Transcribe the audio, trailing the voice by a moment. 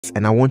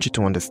And I want you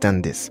to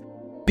understand this.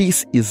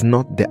 Peace is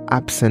not the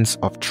absence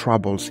of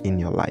troubles in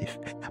your life,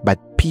 but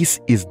peace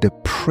is the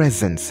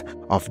presence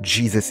of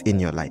Jesus in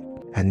your life.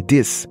 And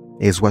this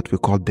is what we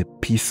call the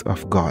peace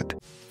of God.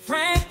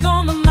 Franck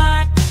on the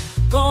mic,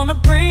 gonna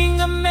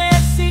bring a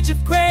message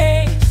of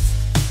grace,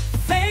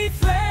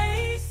 faith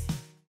race.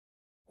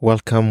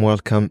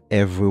 Welcome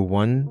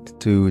everyone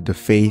to the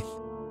Faith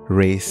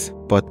Race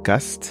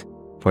podcast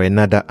for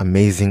another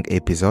amazing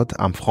episode.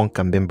 I'm Franck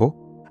Kambembo.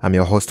 I'm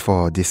your host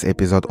for this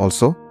episode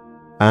also.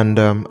 And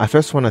I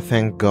first want to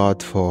thank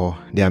God for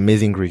the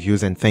amazing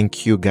reviews, and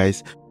thank you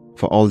guys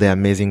for all the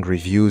amazing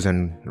reviews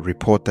and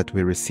report that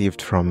we received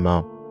from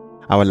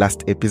our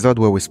last episode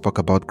where we spoke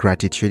about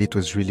gratitude. It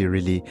was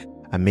really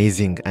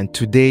amazing. And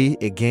today,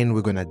 again,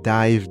 we're going to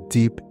dive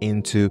deep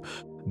into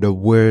the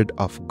Word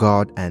of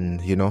God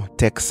and,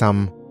 take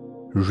some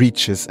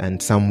riches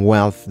and some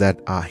wealth that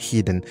are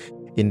hidden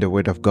in the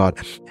Word of God.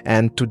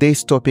 And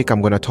today's topic,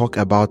 I'm going to talk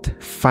about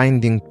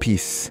finding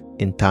peace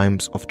in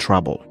times of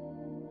trouble.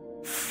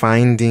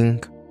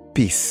 Finding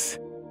peace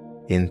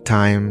in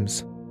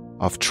times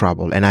of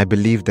trouble. And I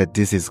believe that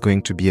this is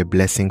going to be a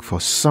blessing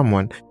for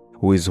someone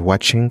who is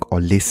watching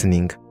or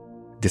listening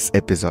this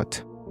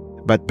episode.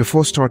 But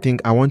before starting,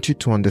 I want you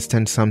to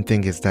understand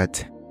something is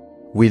that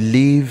we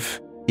live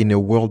in a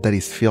world that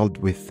is filled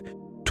with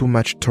too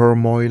much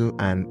turmoil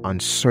and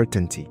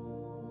uncertainty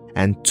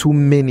and too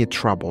many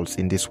troubles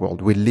in this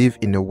world. We live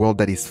in a world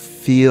that is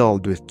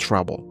filled with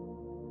trouble.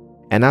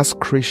 And as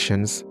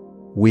Christians,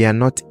 we are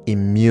not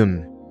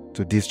immune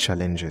to these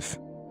challenges.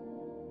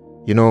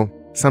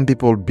 Some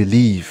people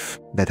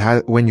believe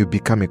that when you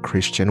become a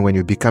Christian, when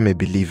you become a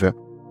believer,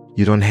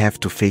 you don't have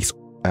to face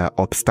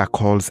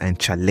obstacles and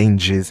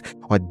challenges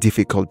or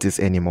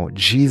difficulties anymore.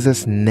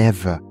 Jesus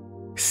never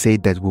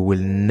said that we will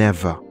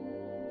never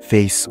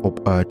face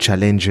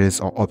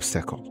challenges or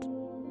obstacles.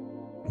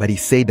 But he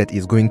said that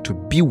he's going to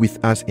be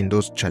with us in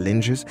those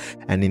challenges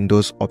and in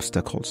those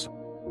obstacles.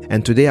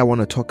 And today I want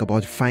to talk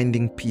about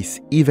finding peace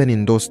even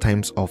in those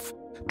times of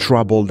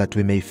trouble that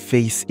we may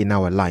face in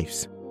our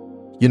lives.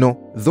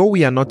 Though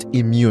we are not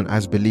immune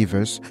as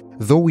believers,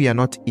 though we are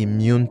not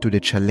immune to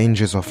the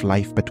challenges of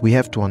life, but we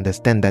have to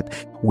understand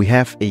that we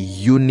have a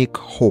unique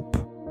hope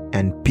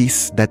and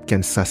peace that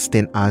can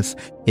sustain us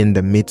in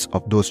the midst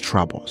of those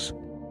troubles.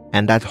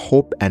 And that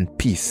hope and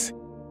peace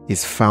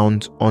is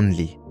found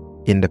only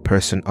in the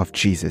person of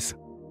Jesus.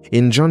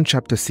 In John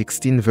chapter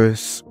 16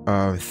 verse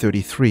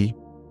 33,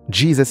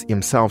 Jesus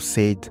himself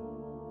said,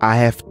 I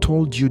have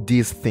told you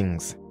these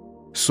things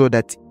so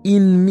that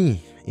in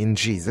me, in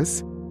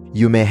Jesus,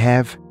 you may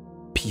have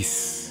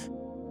peace.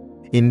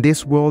 In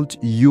this world,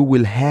 you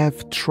will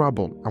have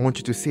trouble. I want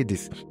you to say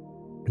this.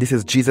 This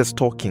is Jesus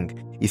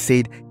talking. He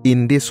said,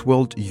 in this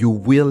world, you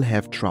will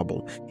have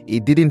trouble. He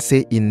didn't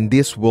say, in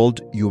this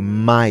world, you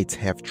might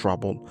have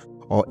trouble.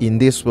 Or in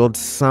this world,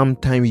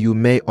 sometime you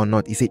may or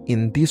not. He said,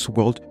 in this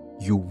world,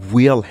 you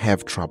will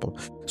have trouble.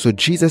 So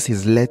Jesus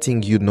is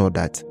letting you know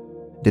that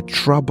the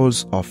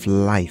troubles of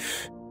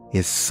life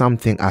is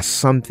something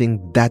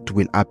that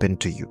will happen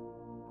to you.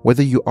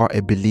 Whether you are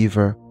a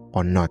believer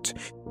or not,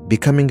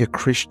 becoming a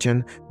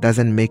Christian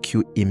doesn't make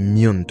you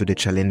immune to the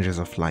challenges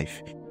of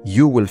life.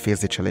 You will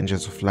face the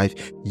challenges of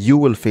life. You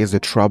will face the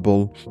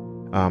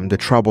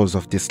troubles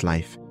of this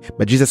life.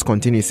 But Jesus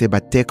continues to say,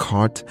 but take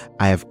heart,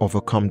 I have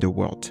overcome the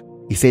world.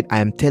 He said, I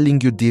am telling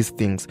you these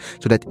things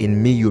so that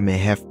in me you may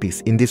have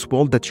peace. In this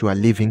world that you are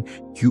living,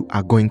 you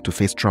are going to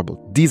face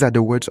trouble. These are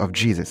the words of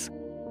Jesus.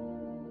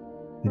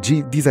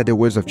 These are the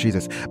words of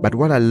Jesus. But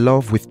what I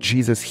love with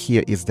Jesus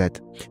here is that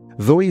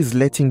though he's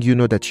letting you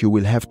know that you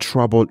will have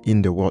trouble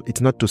in the world,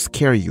 it's not to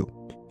scare you,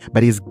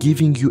 but he's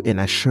giving you an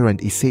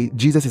assurance.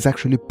 Jesus is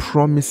actually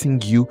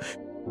promising you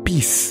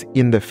peace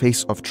in the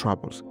face of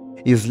troubles.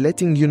 He's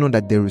letting you know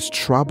that there is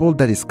trouble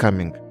that is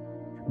coming,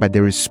 but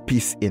there is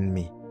peace in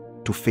me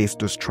to face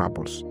those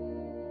troubles.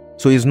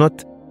 So he's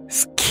not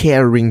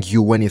scaring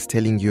you when he's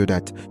telling you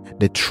that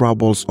the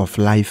troubles of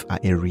life are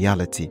a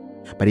reality,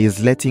 but he's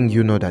letting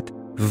you know that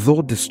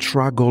though the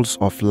struggles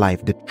of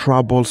life, the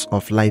troubles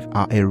of life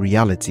are a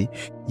reality,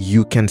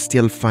 you can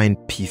still find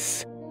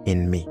peace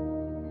in me.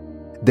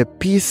 The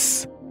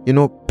peace,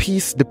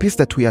 the peace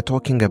that we are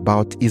talking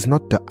about is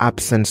not the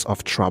absence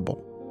of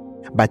trouble,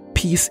 but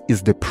peace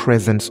is the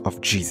presence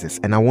of Jesus.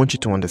 And I want you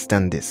to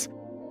understand this.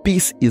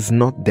 Peace is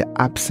not the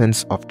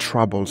absence of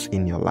troubles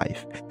in your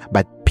life,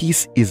 but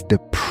peace is the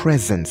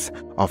presence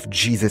of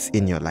Jesus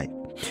in your life.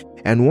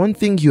 And one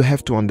thing you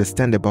have to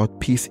understand about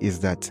peace is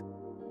that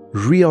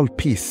real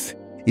peace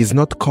is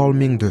not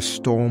calming the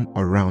storm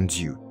around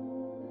you,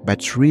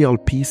 but real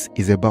peace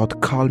is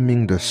about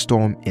calming the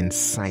storm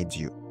inside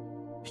you.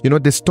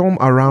 The storm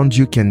around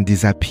you can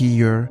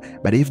disappear,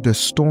 but if the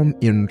storm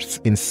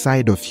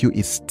inside of you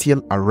is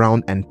still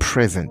around and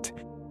present,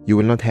 you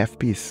will not have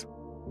peace.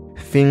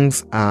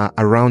 Things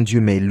around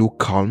you may look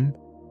calm,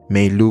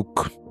 may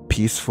look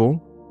peaceful,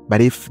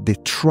 but if the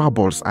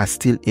troubles are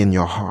still in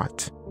your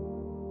heart,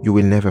 you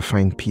will never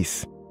find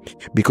peace.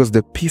 Because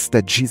the peace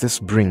that Jesus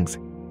brings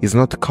is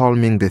not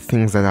calming the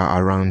things that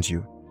are around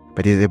you,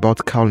 but it's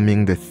about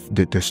calming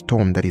the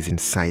storm that is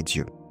inside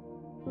you.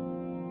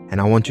 And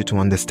I want you to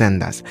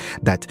understand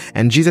that.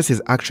 And Jesus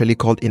is actually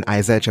called in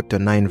Isaiah chapter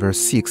 9 verse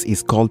 6,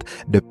 is called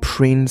the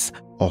Prince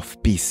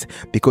of Peace,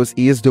 because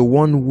he is the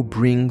one who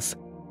brings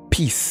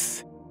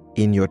peace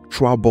in your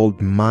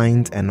troubled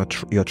mind and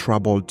your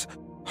troubled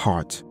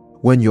heart.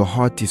 When your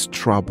heart is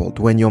troubled,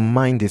 when your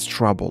mind is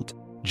troubled,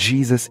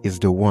 Jesus is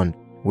the one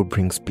who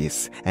brings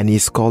peace. And he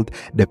is called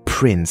the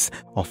Prince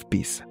of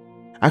Peace.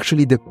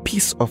 Actually, the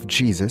peace of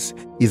Jesus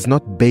is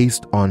not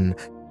based on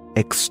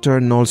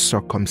external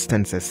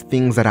circumstances,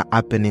 things that are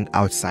happening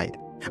outside.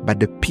 But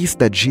the peace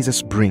that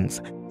Jesus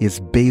brings is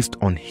based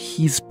on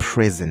his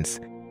presence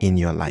in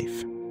your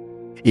life.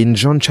 In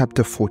John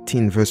chapter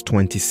 14 verse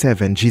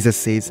 27, Jesus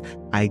says,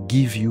 I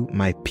give you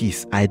my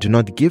peace. I do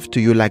not give to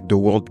you like the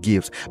world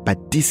gives,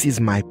 but this is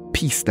my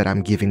peace that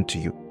I'm giving to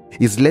you.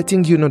 He's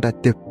letting you know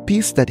that the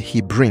peace that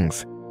he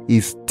brings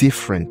is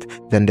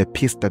different than the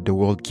peace that the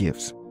world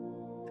gives.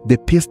 The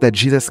peace that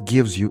Jesus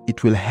gives you,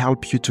 it will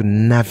help you to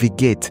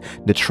navigate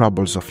the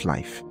troubles of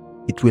life.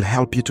 It will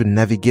help you to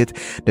navigate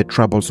the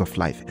troubles of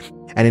life.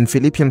 And in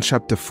Philippians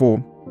chapter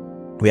 4,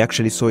 we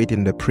actually saw it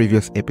in the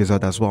previous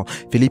episode as well.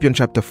 Philippians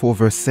chapter 4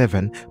 verse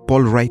 7,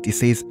 Paul writes, he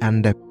says,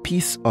 and the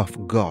peace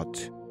of God,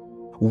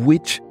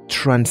 which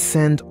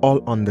transcends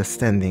all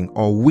understanding,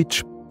 or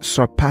which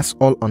surpass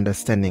all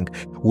understanding,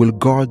 will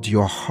guard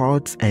your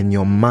hearts and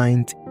your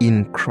mind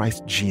in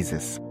Christ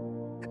Jesus.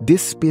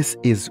 This peace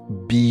is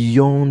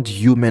beyond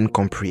human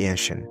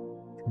comprehension.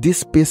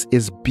 This peace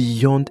is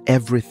beyond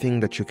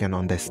everything that you can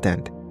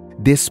understand.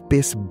 This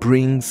peace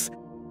brings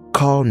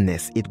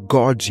calmness. It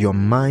guards your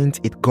mind,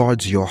 it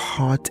guards your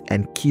heart,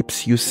 and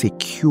keeps you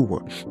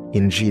secure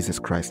in Jesus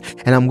Christ.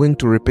 And I'm going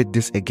to repeat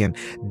this again.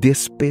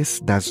 This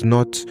peace does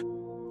not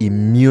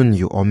immune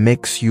you or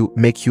make you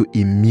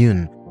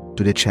immune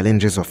to the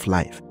challenges of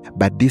life.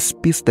 But this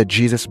peace that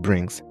Jesus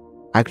brings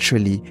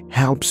actually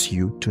helps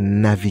you to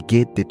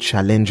navigate the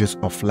challenges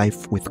of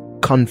life with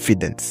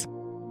confidence.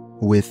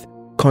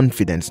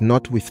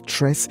 Not with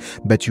stress,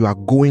 but you are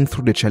going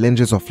through the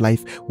challenges of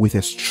life with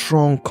a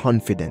strong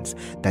confidence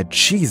that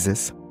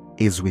Jesus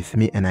is with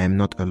me and I am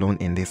not alone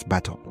in this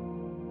battle.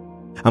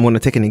 I'm going to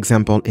take an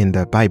example in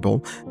the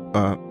Bible.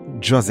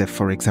 Joseph,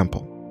 for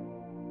example.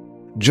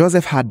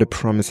 Joseph had the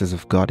promises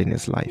of God in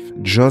his life.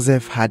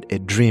 Joseph had a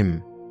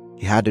dream.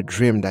 He had a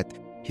dream that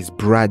his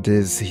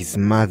brothers, his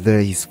mother,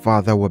 his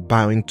father were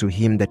bowing to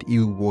him, that he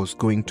was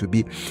going to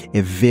be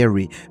a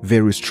very,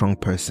 very strong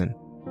person.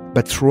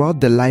 But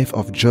throughout the life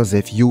of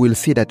Joseph, you will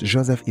see that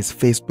Joseph is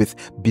faced with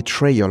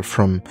betrayal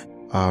from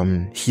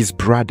his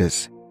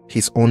brothers,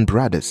 his own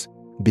brothers,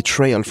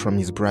 betrayal from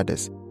his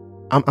brothers.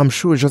 I'm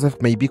sure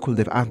Joseph maybe could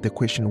have asked the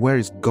question, where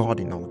is God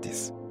in all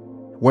this?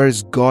 Where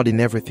is God in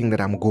everything that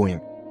I'm going?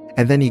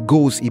 And then he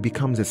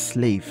becomes a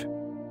slave.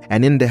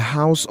 And in the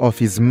house of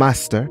his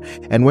master,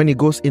 and when he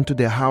goes into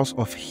the house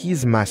of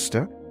his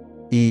master,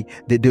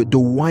 the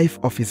wife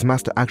of his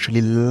master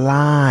actually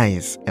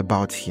lies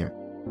about him.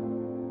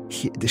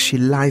 She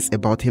lies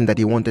about him that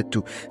he wanted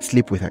to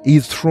sleep with her. He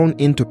is thrown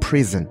into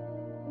prison.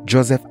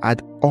 Joseph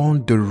had all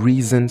the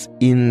reasons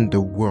in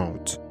the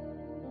world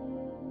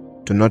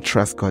to not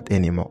trust God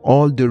anymore.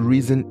 All the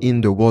reason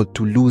in the world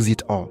to lose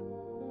it all.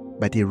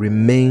 But he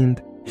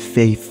remained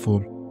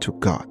faithful to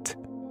God.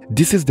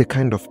 This is the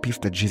kind of peace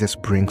that Jesus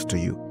brings to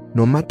you.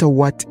 No matter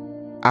what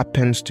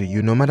happens to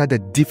you, no matter the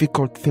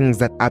difficult things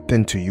that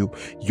happen to you,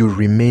 you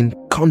remain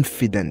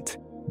confident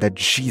that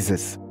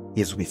Jesus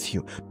is with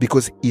you,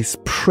 because his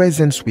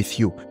presence with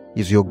you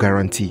is your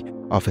guarantee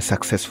of a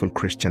successful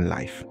Christian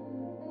life.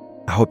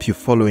 I hope you're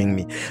following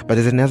me. But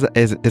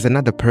there's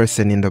another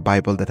person in the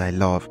Bible that I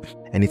love,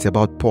 and it's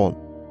about Paul.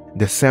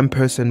 The same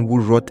person who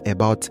wrote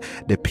about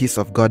the peace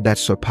of God that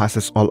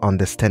surpasses all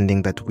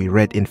understanding that we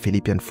read in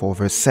Philippians 4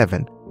 verse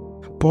 7.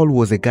 Paul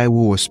was a guy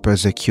who was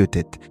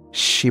persecuted,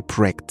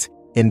 shipwrecked,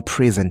 in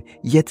prison,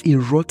 yet he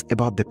wrote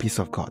about the peace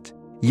of God.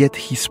 Yet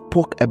he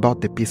spoke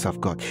about the peace of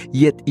God.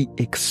 Yet he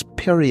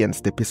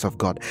experienced the peace of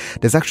God.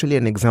 There's actually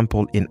an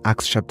example in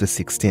Acts chapter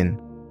 16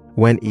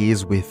 when he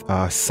is with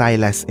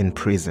Silas in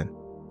prison.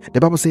 The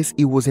Bible says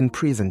he was in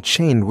prison,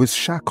 chained with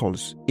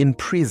shackles, in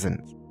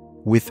prison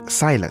with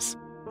Silas.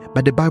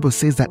 But the Bible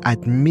says that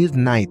at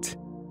midnight,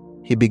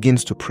 he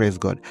begins to praise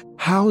God.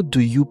 How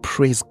do you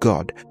praise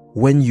God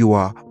when you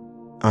are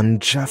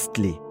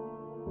unjustly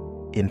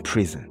in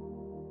prison?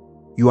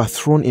 You are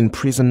thrown in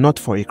prison not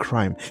for a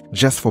crime,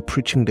 just for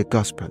preaching the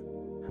gospel.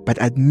 But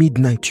at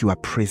midnight you are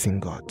praising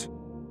God.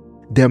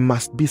 There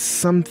must be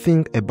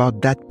something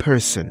about that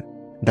person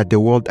that the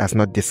world has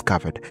not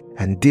discovered.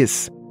 And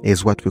this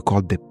is what we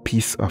call the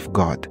peace of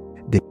God,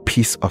 the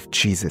peace of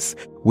Jesus,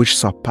 which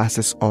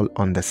surpasses all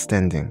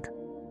understanding.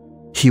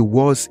 He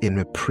was in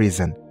a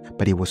prison,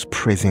 but he was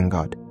praising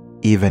God,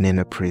 even in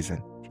a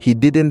prison. He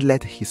didn't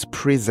let his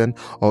prison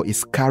or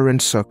his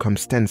current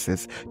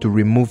circumstances to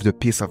remove the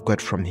peace of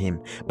God from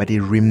him, but he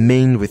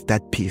remained with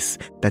that peace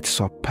that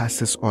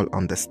surpasses all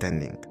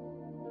understanding.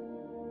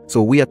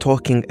 So we are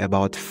talking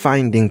about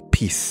finding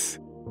peace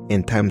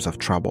in times of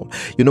trouble.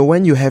 You know,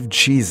 when you have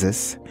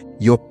Jesus,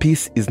 Your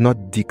peace is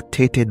not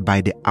dictated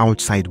by the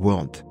outside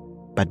world,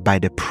 but by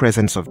the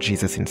presence of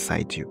Jesus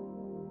inside you.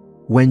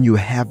 When you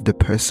have the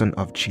person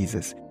of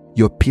Jesus,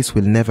 your peace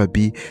will never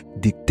be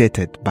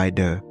dictated by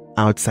the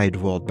outside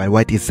world, by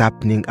what is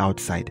happening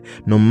outside.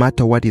 No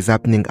matter what is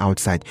happening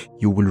outside,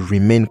 you will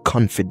remain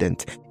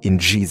confident in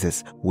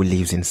Jesus who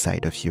lives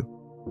inside of you.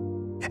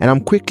 And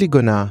I'm quickly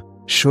gonna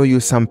show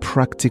you some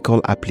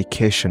practical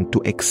application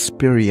to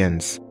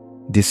experience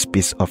this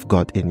peace of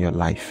God in your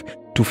life,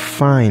 to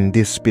find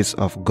this peace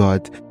of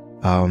God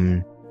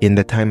in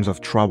the times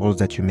of troubles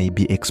that you may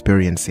be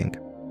experiencing.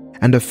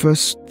 And the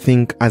first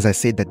thing, as I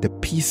said, that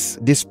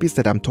this peace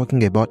that I'm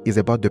talking about is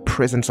about the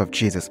presence of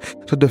Jesus.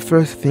 So the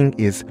first thing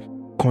is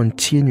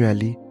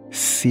continually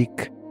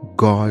seek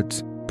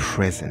God's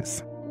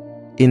presence.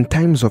 In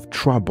times of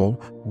trouble,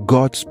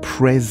 God's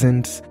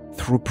presence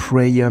through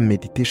prayer,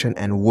 meditation,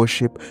 and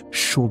worship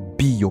should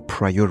be your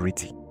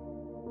priority.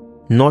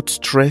 Not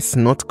stress,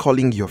 not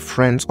calling your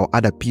friends or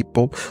other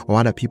people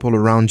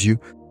around you,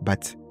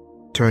 but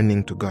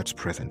turning to God's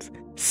presence,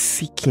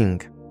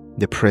 seeking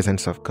the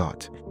presence of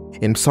God.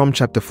 In Psalm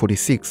chapter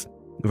 46,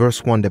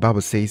 verse 1, the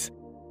Bible says,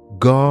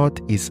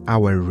 God is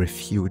our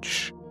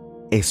refuge,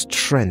 a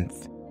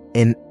strength,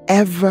 an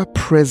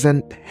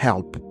ever-present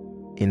help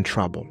in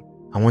trouble.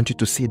 I want you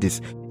to see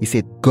this. He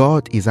said,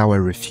 God is our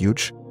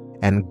refuge,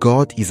 and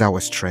God is our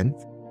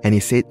strength. And he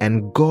said,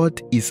 and God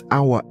is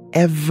our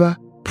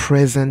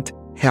ever-present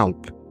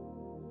help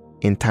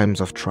in times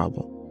of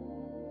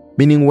trouble.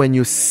 Meaning when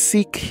you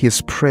seek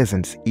his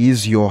presence, he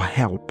is your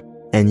help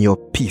and your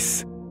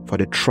peace for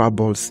the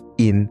troubles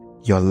in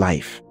your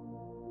life.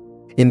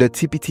 In the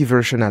TPT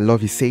version I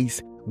love, it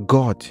says,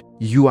 God,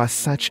 you are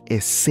such a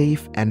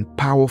safe and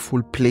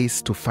powerful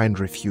place to find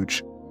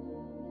refuge.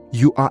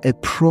 You are a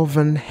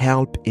proven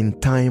help in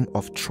time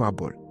of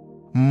trouble,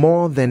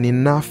 more than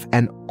enough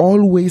and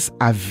always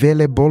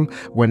available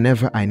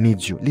whenever I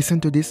need you. Listen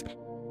to this,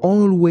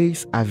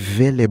 always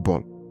available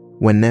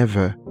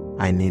whenever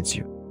I need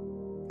you.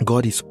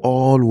 God is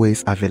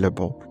always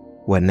available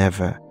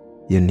whenever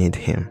you need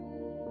him.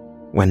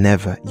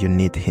 Whenever you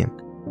need him.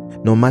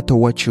 No matter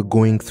what you're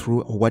going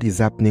through or what is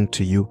happening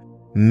to you,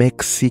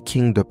 make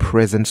seeking the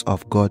presence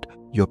of God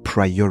your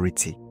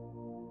priority.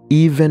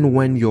 Even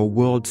when your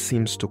world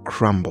seems to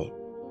crumble,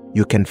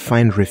 you can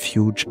find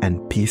refuge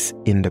and peace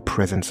in the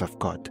presence of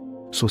God.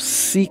 So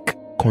seek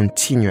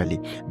continually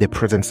the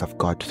presence of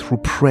God through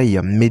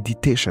prayer,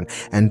 meditation,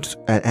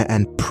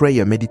 and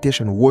prayer,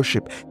 meditation,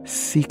 worship.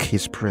 Seek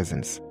his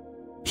presence.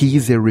 He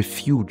is a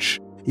refuge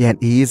and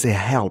he is a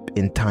help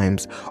in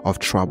times of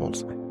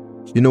troubles.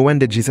 You know, when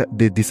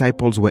the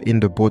disciples were in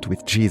the boat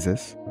with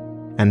Jesus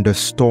and the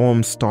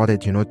storm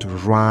started, to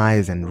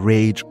rise and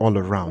rage all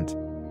around,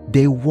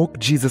 they woke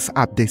Jesus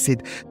up. They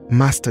said,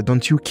 Master,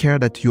 don't you care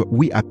that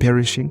we are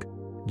perishing?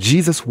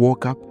 Jesus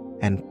woke up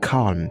and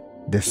calmed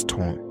the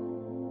storm.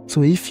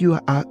 So if you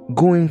are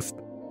going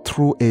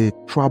through a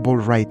trouble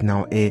right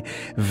now, a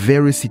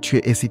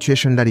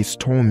situation that is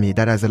stormy,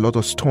 that has a lot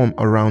of storm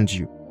around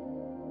you,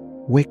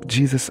 wake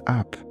Jesus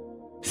up.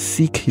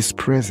 Seek his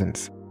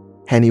presence,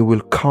 and he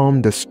will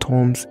calm the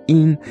storms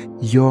in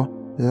your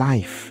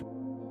life.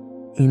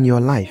 In your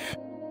life.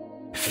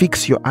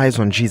 Fix your eyes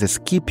on Jesus.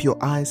 Keep your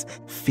eyes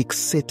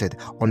fixated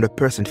on the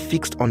person,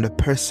 fixed on the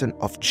person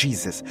of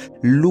Jesus.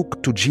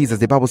 Look to Jesus.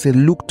 The Bible says,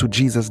 look to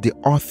Jesus, the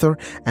author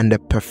and the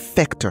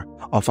perfecter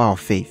of our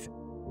faith.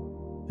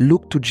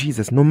 Look to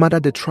Jesus. No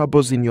matter the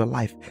troubles in your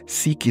life,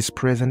 seek his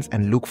presence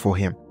and look for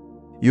him.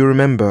 You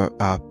remember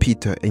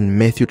Peter in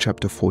Matthew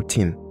chapter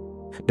 14.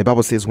 The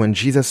Bible says when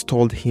Jesus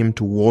told him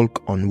to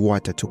walk on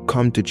water, to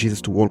come to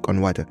Jesus to walk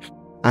on water,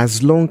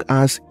 as long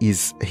as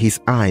his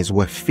eyes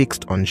were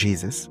fixed on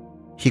Jesus,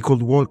 he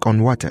could walk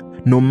on water,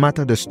 no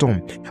matter the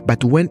storm.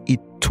 But when he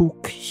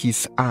took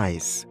his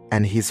eyes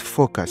and his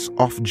focus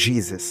off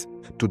Jesus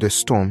to the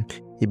storm,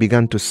 he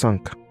began to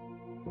sink.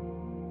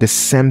 The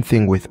same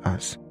thing with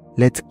us.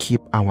 Let's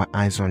keep our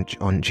eyes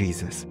on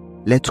Jesus.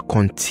 Let's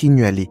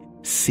continually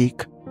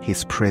seek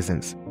his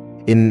presence.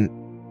 In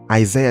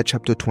Isaiah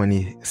chapter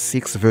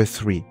 26 verse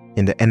 3,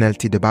 in the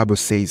NLT, the Bible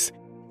says,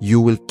 you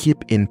will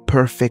keep in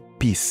perfect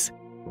peace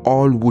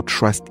all who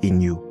trust in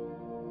you,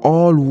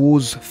 all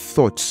whose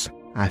thoughts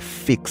are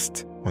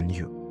fixed on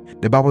you.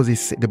 The Bible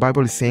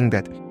is saying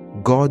that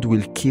God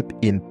will keep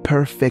in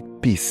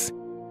perfect peace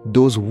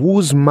those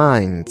whose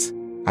minds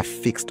are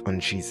fixed on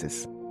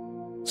Jesus.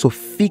 So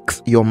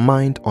fix your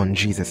mind on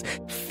Jesus.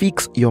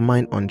 Fix your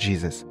mind on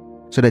Jesus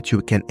so that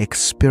you can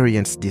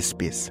experience this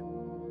peace.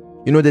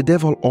 You know, the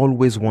devil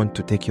always wants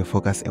to take your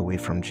focus away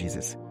from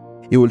Jesus.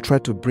 He will try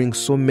to bring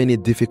so many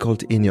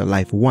difficulties in your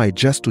life. Why?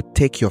 Just to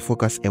take your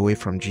focus away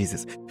from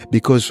Jesus.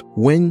 Because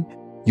when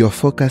your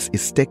focus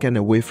is taken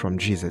away from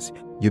Jesus,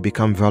 you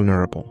become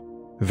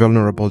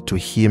vulnerable to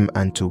him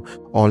and to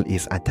all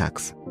his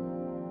attacks.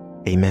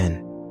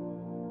 Amen.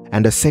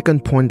 And the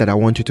second point that I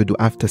want you to do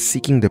after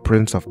seeking the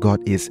presence of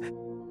God is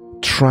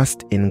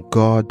trust in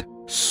God's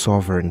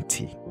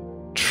sovereignty.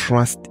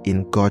 Trust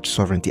in God's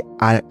sovereignty.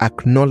 I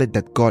acknowledge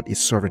that God is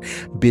sovereign.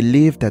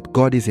 Believe that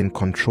God is in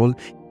control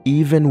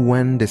even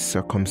when the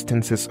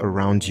circumstances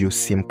around you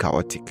seem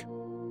chaotic.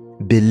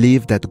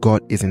 Believe that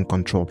God is in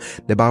control.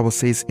 The Bible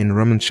says in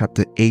Romans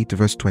chapter 8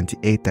 verse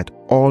 28 that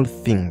all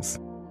things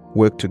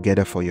work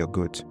together for your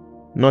good.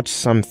 Not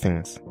some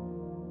things,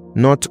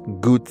 not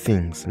good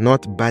things,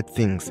 not bad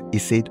things. He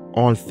said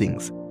all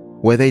things.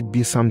 Whether it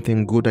be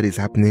something good that is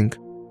happening,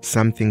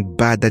 something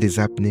bad that is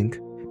happening,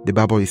 the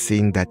Bible is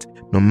saying that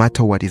no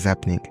matter what is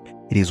happening,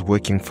 it is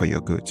working for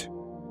your good.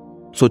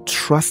 So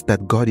trust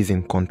that God is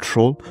in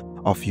control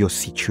of your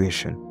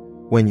situation.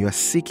 When you are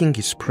seeking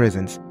His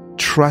presence,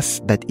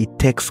 trust that He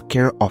takes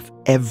care of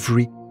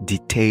every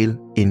detail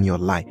in your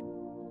life.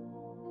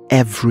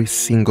 Every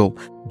single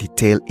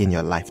detail in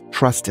your life.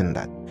 Trust in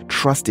that.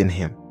 Trust in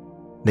Him,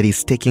 that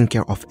He's taking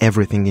care of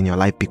everything in your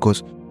life,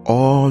 because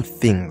all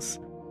things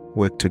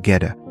work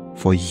together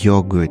for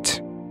your good,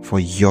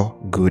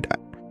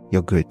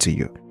 your good to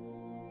you.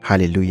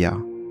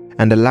 Hallelujah.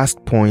 And the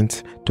last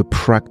point to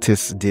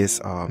practice this,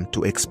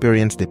 to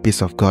experience the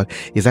peace of God,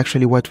 is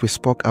actually what we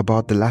spoke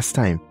about the last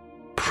time.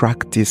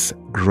 Practice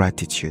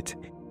gratitude.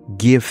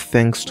 Give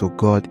thanks to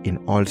God in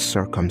all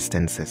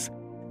circumstances.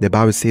 The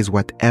Bible says,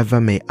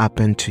 whatever may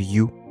happen to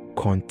you,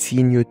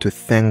 continue to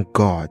thank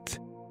God.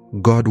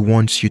 God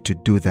wants you to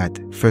do that.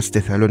 1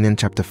 Thessalonians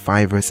chapter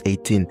 5 verse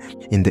 18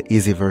 in the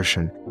easy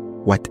version.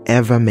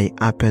 Whatever may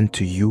happen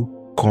to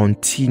you,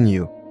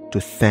 continue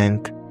to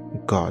thank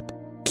God.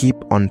 Keep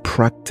on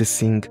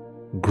practicing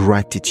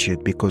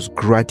gratitude, because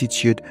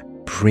gratitude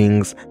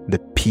brings the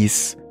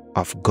peace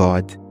of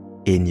God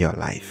in your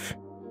life.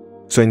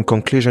 So in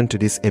conclusion to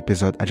this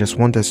episode, I just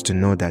want us to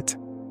know that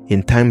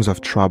in times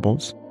of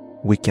troubles,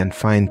 we can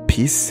find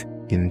peace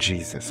in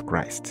Jesus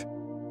Christ.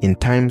 In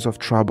times of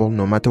trouble,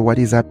 no matter what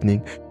is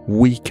happening,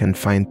 we can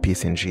find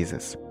peace in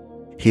Jesus.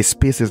 His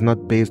peace is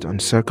not based on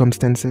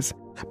circumstances,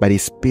 but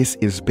His peace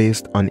is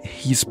based on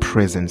His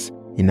presence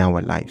in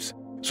our lives.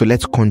 So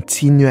let's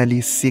continually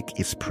seek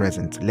His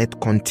presence. Let's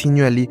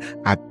continually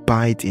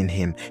abide in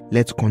Him.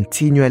 Let's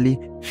continually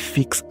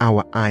fix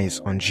our eyes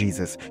on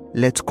Jesus.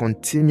 Let's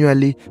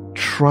continually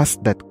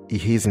trust that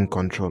He is in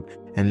control.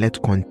 And let's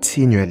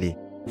continually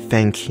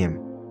thank Him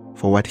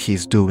for what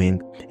He's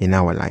doing in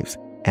our lives.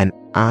 And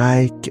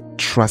I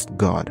trust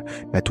God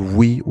that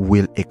we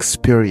will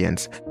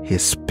experience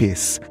His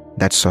peace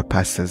that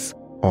surpasses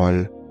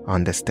all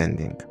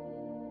understanding.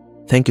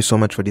 Thank you so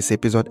much for this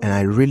episode, and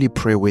I really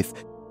pray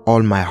with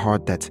all my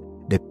heart that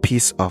the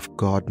peace of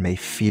God may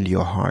fill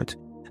your heart.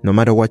 No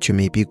matter what you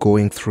may be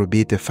going through,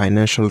 be it a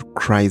financial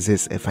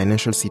crisis, a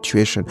financial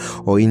situation,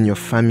 or in your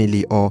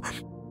family, or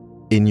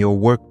in your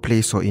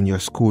workplace, or in your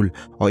school,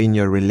 or in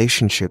your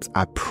relationships,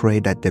 I pray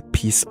that the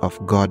peace of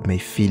God may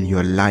fill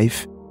your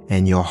life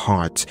and your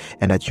heart,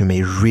 and that you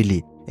may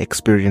really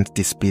experience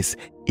this peace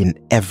in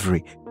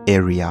every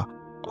area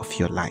of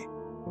your life.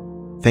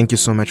 Thank you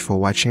so much for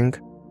watching.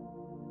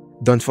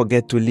 Don't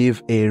forget to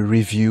leave a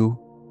review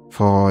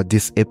for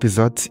this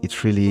episode.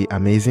 It's really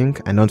amazing.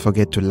 And don't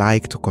forget to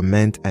like, to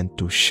comment, and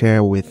to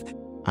share with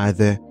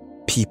other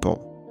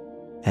people.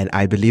 And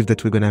I believe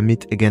that we're going to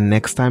meet again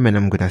next time, and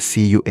I'm going to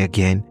see you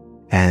again.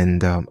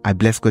 And I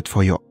bless God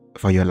for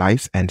your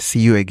lives, and see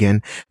you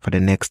again for the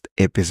next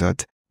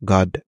episode.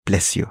 God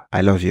bless you.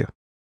 I love you.